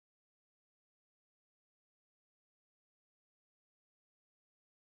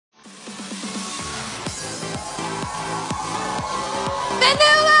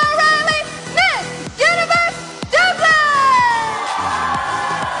Fionnghuala O'Reilly, Miss Universe Dublin!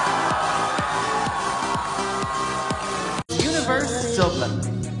 Universe Dublin,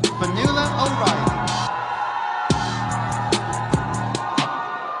 Fionnghuala O'Reilly.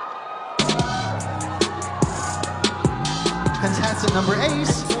 Contestant number 8,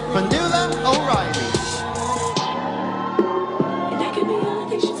 Fionnghuala O'Reilly. And that could be all the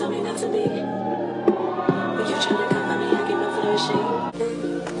things she told me not to be. But you trying to come at me, I get no flourishing.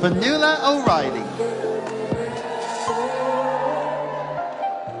 Fionnghuala O'Reilly.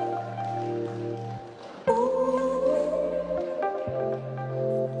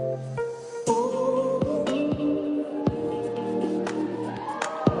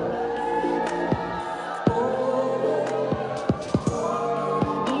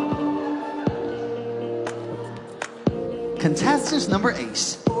 Contestant number 8,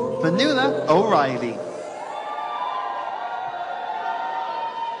 Fionnghuala O'Reilly.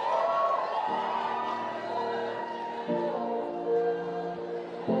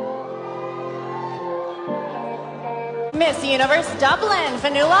 Miss Universe Dublin,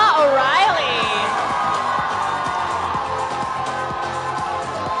 Fionnghuala O'Reilly.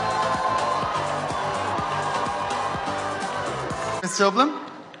 Miss Dublin.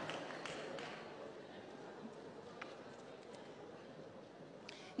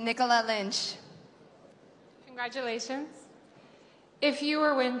 Nicola Lynch. Congratulations. If you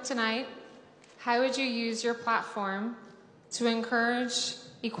were win tonight, how would you use your platform to encourage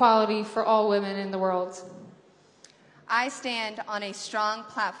equality for all women in the world? I stand on a strong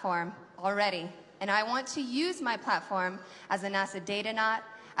platform already, and I want to use my platform as a NASA data-naut,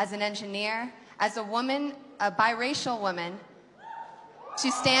 as an engineer, as a woman, a biracial woman, to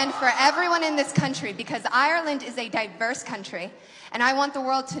stand for everyone in this country, because Ireland is a diverse country, and I want the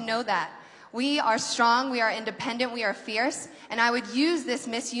world to know that. We are strong, we are independent, we are fierce, and I would use this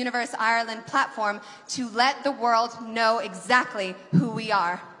Miss Universe Ireland platform to let the world know exactly who we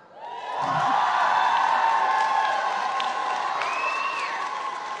are.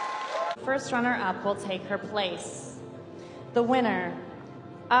 First runner-up will take her place. The winner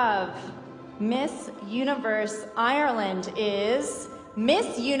of Miss Universe Ireland is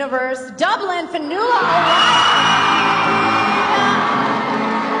Miss Universe Dublin, Fionnghuala O'Reilly.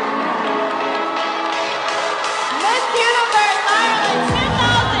 Miss Universe Ireland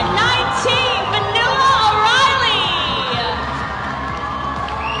 2019, Fionnghuala O'Reilly.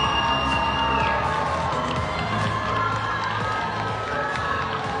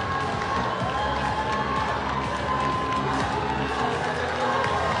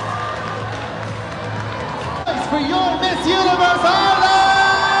 For your Miss Universe Ireland!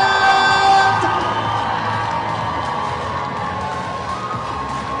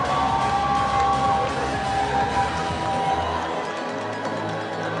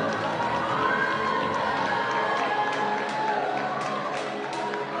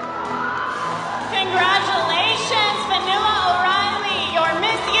 Congratulations, Fionnghuala O'Reilly, your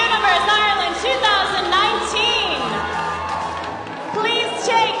Miss Universe Ireland 2019. Please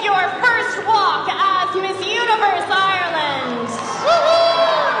take your first walk as Miss Universe Ireland.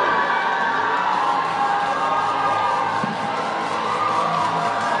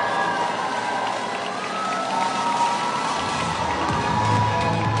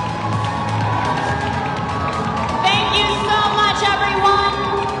 Thank you so much, everyone.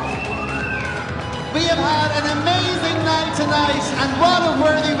 We have had an amazing night tonight, and what a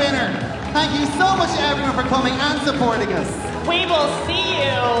worthy winner. Thank you so much everyone for coming and supporting us. We will see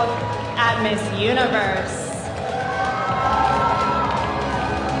you at Miss Universe.